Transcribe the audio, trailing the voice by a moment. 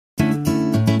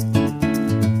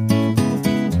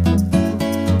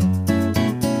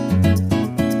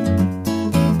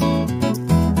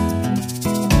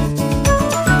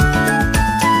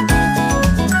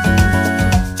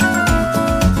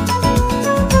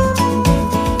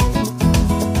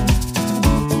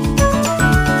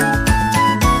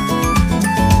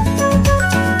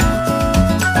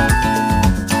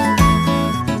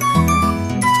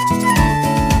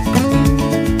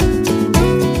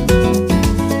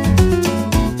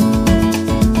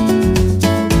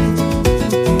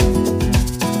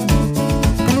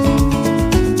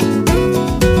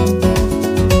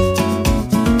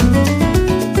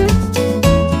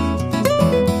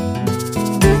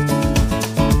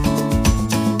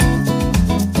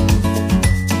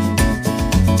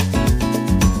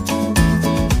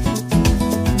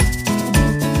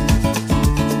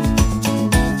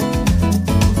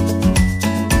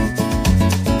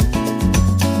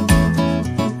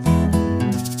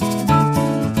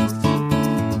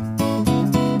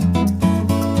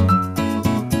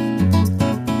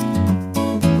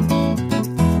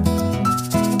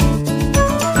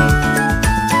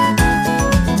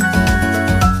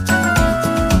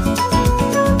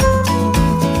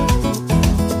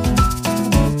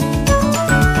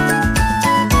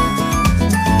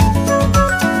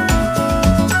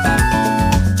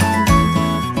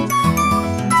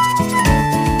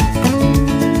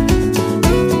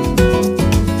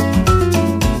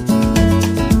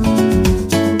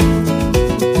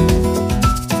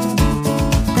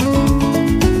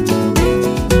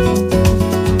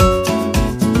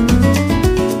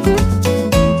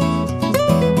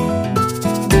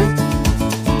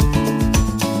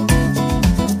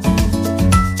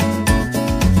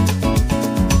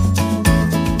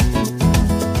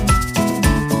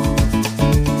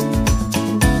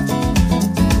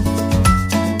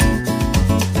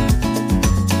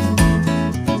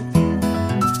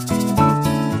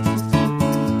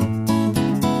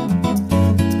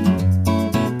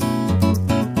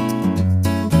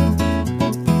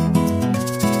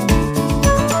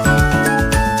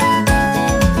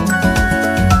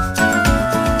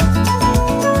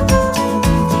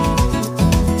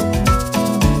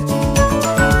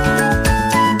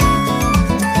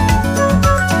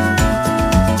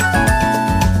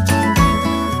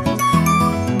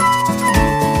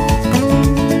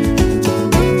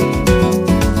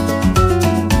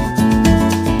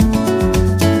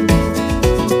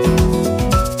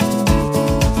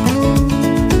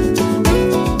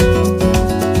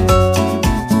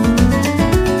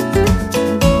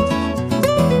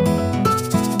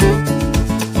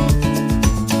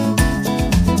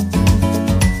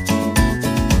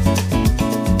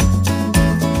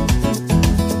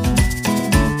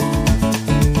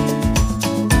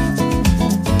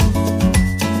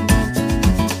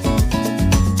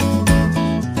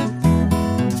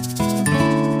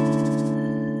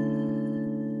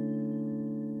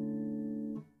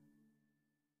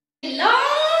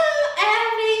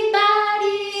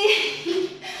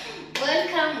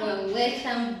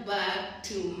welcome back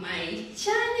to my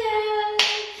channel.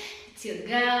 It's your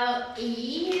girl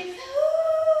Eve.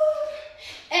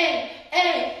 Hey.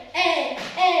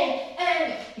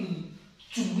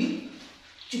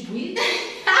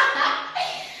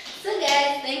 So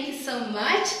guys, thank you so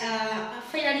much.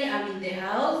 Finally I'm in the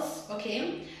house,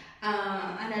 okay,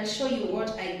 and I'll show you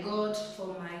what I got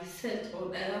for myself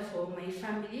or for my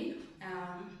family.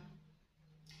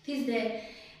 This is the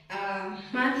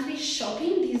monthly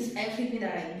shopping. This is everything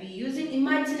that I'll be using.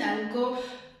 Imagine I'll go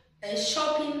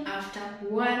shopping after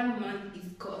 1 month is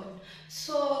gone.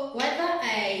 So whether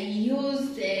I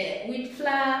use the wheat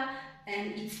flour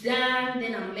and it's done,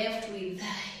 then I'm left with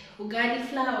ugali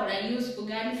flour, or I use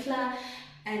ugali flour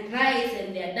and rice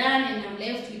and they're done, and I'm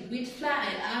left with wheat flour. I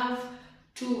have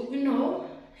to,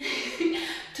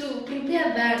 to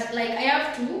prepare that. Like, I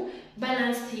have to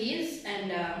balance these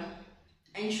and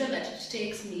ensure that it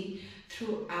takes me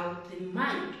throughout the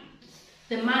month.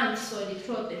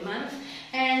 Throughout the month.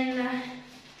 And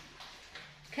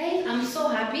okay, I'm so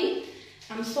happy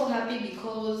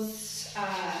because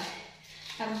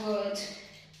I've got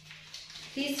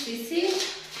this receipt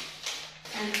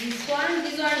and this one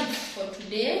is for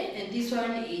today, and this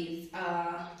one is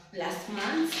last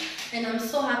month. And I'm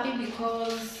so happy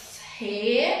because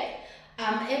here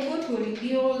I'm able to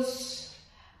reduce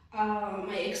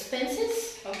my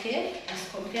expenses, okay, as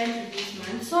compared to this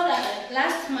month. So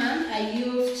last month I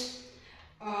used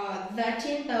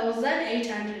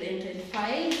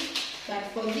 13,825, but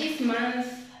for this month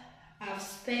I've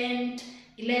spent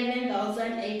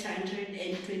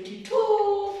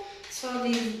 11,822. So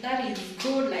that is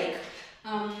good. Like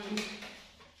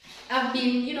I've not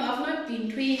been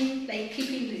doing like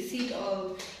keeping receipt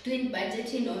or doing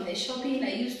budgeting on the shopping.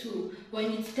 I used to,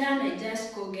 when it's done I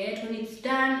just go get, when it's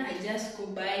done I just go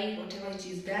buy whatever it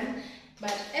is done.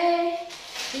 But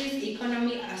this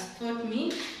economy has taught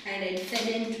me, and I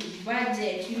decided to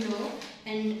budget,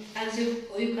 and as you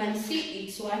can see,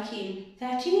 it's working.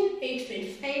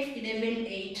 13,825,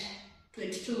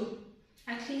 11,822.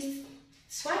 At least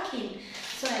it's working.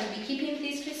 So I'll be keeping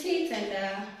these receipts, and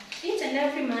each and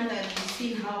every month I'll be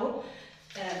seeing how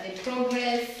the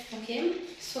progress. Okay,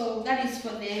 so that is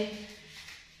for the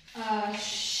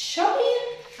shopping.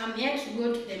 I'm yet to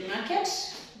go to the market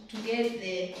to get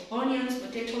the onions,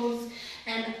 potatoes,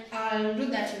 and I'll do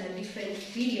that in a different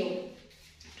video.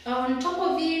 On top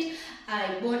of it,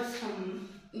 I bought some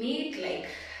meat like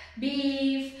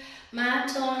beef,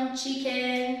 mutton,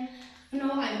 chicken.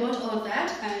 I bought all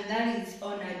that, and that is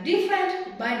on a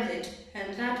different budget,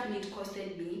 and that meat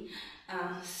costed me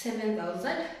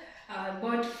 7,000. I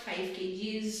bought 5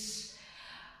 kgs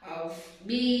of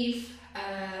beef,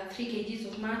 3 kgs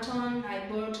of mutton. I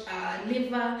bought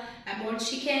liver, I bought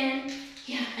chicken.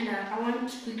 Yeah, and I want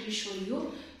to quickly show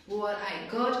you what I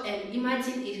got, and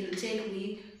imagine it will take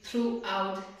me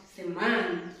throughout the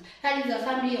month. That is a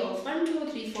family of 1, 2,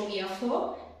 3, 4. We are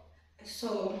 4.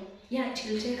 So yeah, it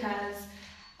will take us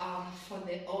for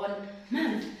the whole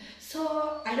month.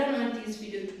 So I don't want this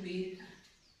video to be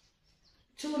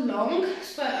too long,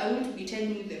 so I want to be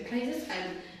telling you the prices,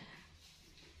 and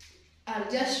I'll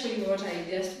just show you what I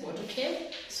just bought,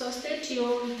 okay? So stay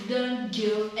tuned, don't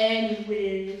go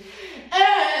anywhere.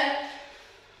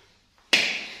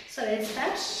 So let's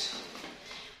start.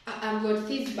 I've got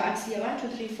these bags here, 1, 2,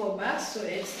 3, 4 bags. So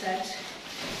let's start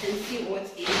and see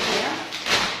what's in here.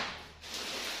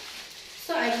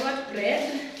 So I got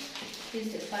bread. This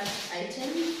is the first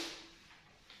item.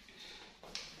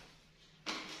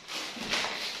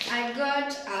 I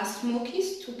got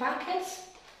smokies, 2 packets.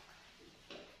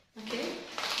 Okay,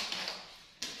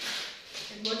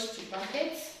 I got 2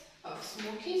 packets of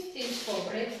smokies. This is for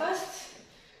breakfast.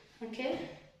 Okay,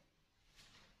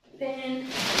 then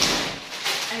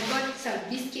I got some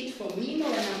biscuit for me.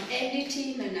 When I'm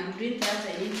editing and I'm doing that,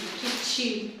 I need to keep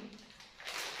chill.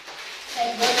 I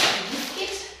got some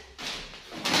biscuit.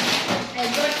 I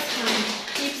got some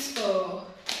chips for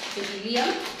the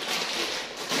William.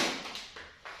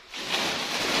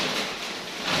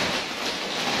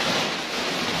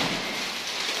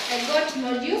 I got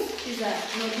nodules. These are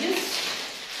nodules.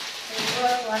 I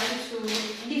got 1,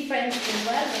 2 different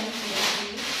flavors. 1, 2,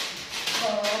 3,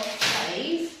 4,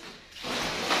 5,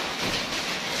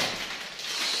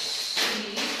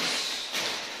 6,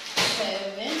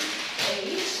 7,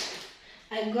 8.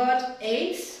 I got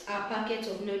 8 packets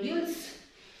of noodles.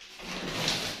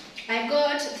 I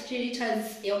got 3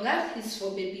 liters yogurt. This is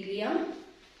for baby Liam.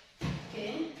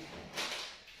 Okay.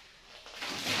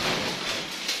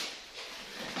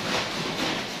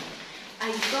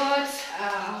 I got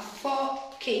 4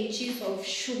 kgs of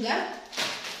sugar.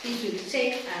 This will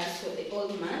take us for the whole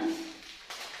month.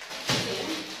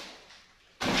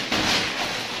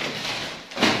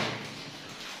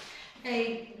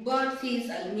 bought this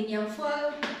aluminium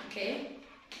foil. Okay.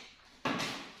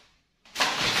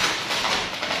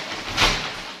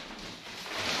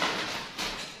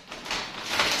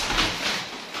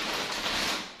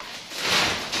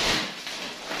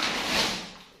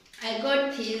 I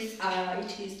got this,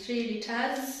 it is 3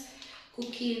 liters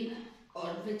cooking or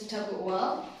vegetable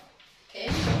oil. Okay.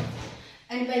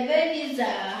 And by the way, these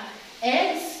are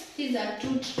eggs. These are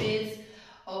 2 trays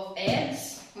of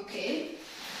eggs. Okay.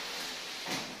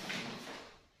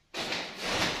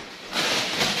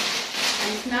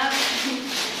 And snacks.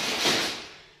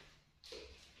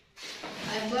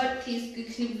 I bought this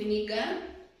quickly vinegar,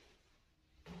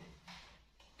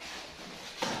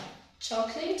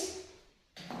 chocolate,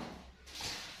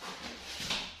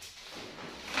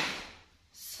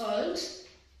 salt,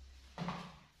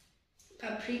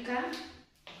 paprika,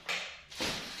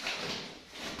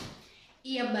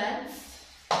 earbuds,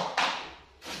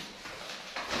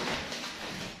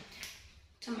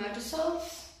 tomato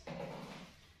sauce,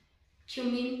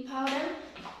 cumin powder,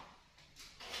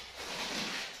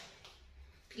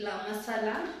 pilau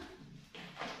masala,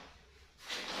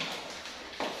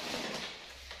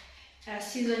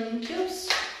 seasoning cubes.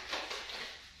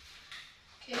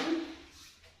 Okay.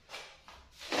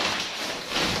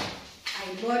 I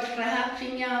bought Raha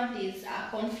Premium, this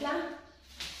corn flour.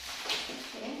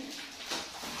 Okay.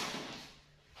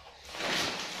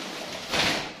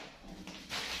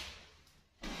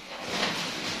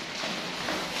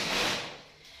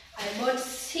 I bought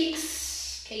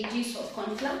 6 kgs of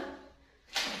corn flour.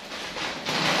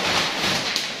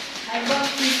 I bought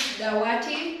this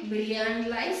Dawati Brilliant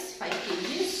Rice, 5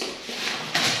 kgs.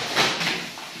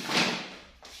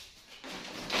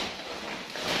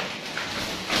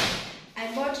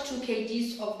 I bought 2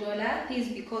 kgs of dollar. This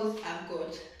is because I've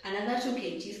got another 2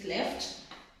 kgs left.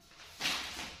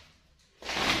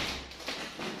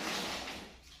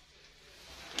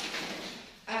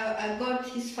 I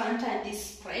got this Fanta and this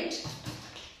Sprite.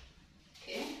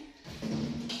 Okay.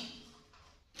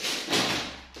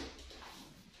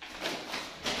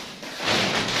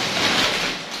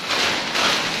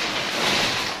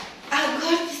 I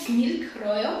got this Milk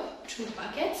Royal, 2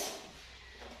 packets.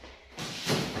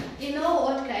 You know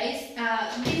what, guys?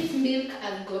 This milk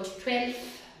has got 12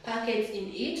 packets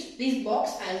in it. This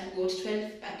box has got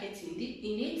 12 packets in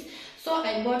it. So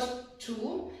I bought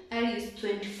 2, that is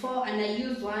 24, and I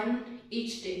use 1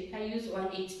 each day. I use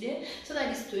 1 each day, so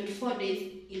that is 24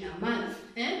 days in a month.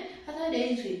 Other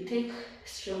days we take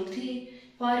strong tea,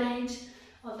 porridge,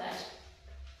 all that.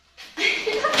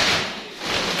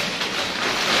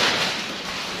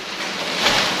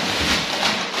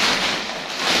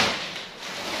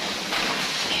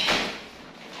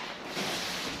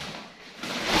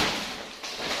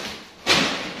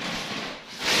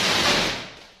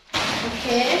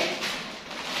 Okay,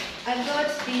 I got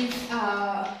this,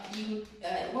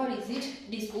 what is it?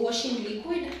 This washing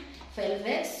liquid,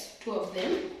 velvets, 2 of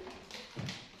them.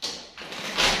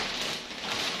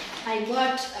 I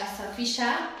got a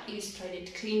Safisha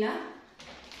illustrated cleaner.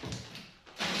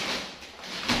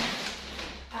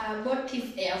 I bought this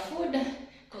air food,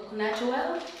 coconut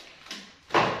oil.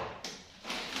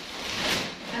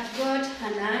 I've got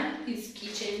Hanan, these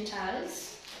kitchen towels.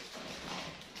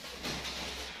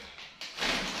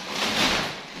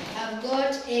 I've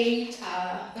got 8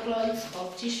 rolls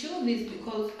of tissue. This is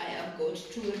because I have got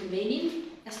 2 remaining.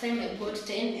 Last time I bought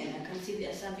 10 and I can see they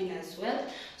are serving as well.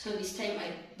 So this time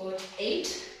I bought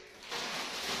 8.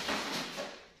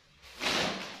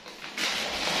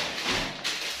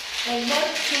 I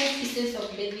bought 2 pieces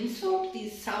of bathing soap.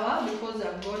 This is sour because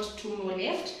I've got 2 more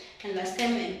left. And last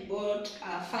time I bought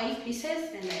 5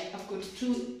 pieces and I've got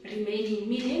 2 remaining,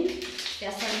 meaning they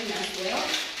are serving as well.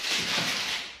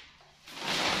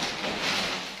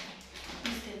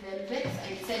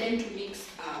 I decided to mix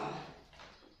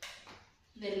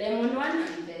the lemon one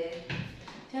and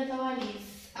the other one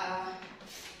is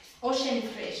Ocean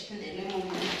Fresh and the lemon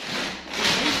one.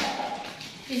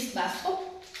 This bar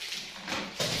soap.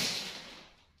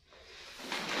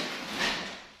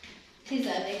 These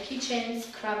are the kitchen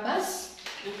scrubbers.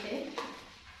 Okay.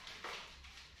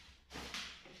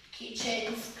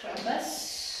 Kitchen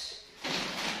scrubbers.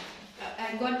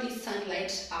 I got this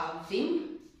Sunlight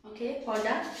Vim. Okay,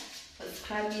 powder for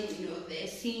scrubbing, the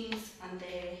sinks and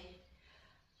the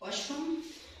washroom.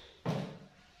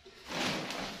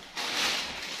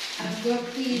 I've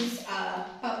got these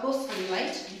purple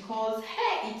Sunlight because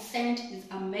hey, its scent is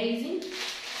amazing.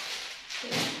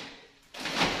 Okay.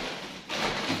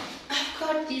 I've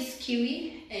got this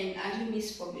kiwi and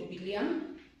Alimis for Baby Liam.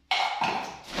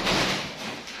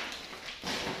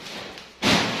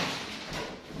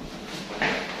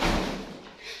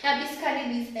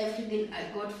 this everything I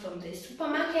got from the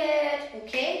supermarket.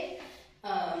 Okay.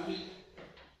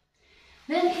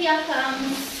 Then here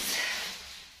comes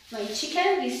my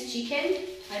chicken. This chicken,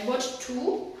 I bought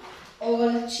 2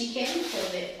 all chicken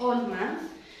for the old month.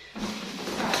 I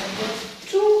bought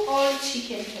 2 all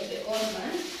chicken for the old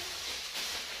month.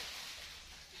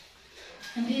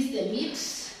 And this is the meat.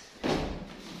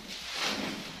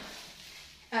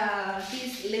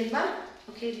 This liver.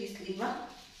 Okay, this liver.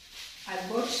 I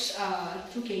bought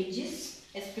 2 kgs,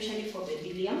 especially for the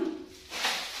William.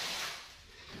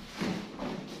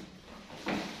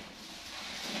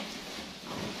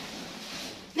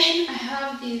 Then I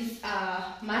have this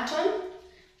mutton,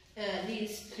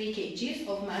 these 3 kgs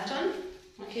of mutton,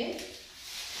 okay.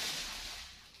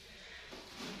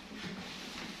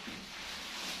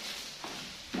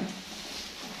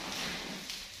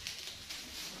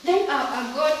 Then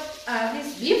I got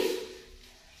this beef.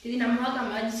 It's in a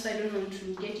maji, so I don't want to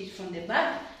get it from the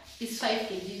bag. It's 5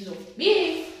 kgs of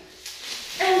beef.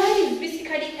 And that is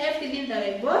basically everything that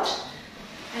I bought.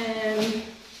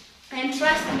 And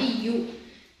trust me,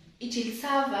 it will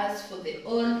serve us for the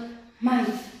whole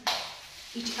month.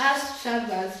 It has to serve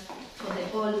us for the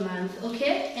whole month,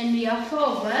 okay? And we are 4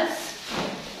 of us,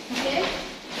 okay?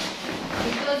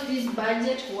 Because this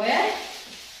budget where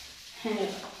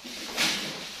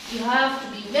you have to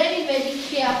be very, very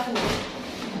careful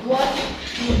what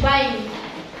you buy.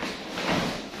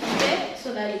 Okay,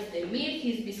 so that is the meat.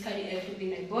 Is basically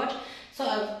everything I bought. So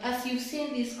as you've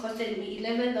seen, this costed me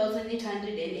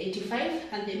 11,885,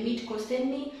 and the meat costed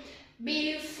me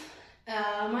beef,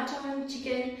 mutton,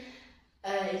 chicken.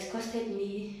 It costed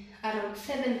me around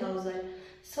 7,000.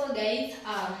 So guys,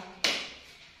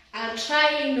 I'm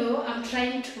trying to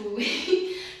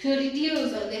to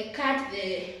reduce or cut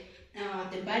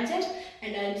the budget,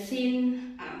 and I'm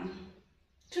seeing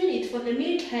doing it for the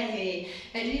meat. I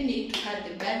really need to cut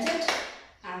the budget.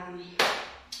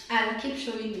 I'll keep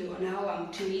showing you on how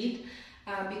I'm doing it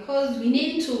because we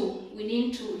need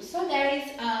to. So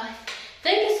guys,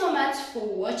 thank you so much for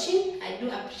watching. I do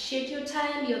appreciate your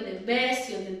time. You're the best.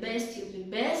 You're the best. You're the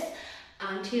best.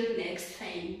 Until next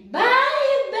time.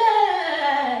 Bye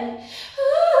bye.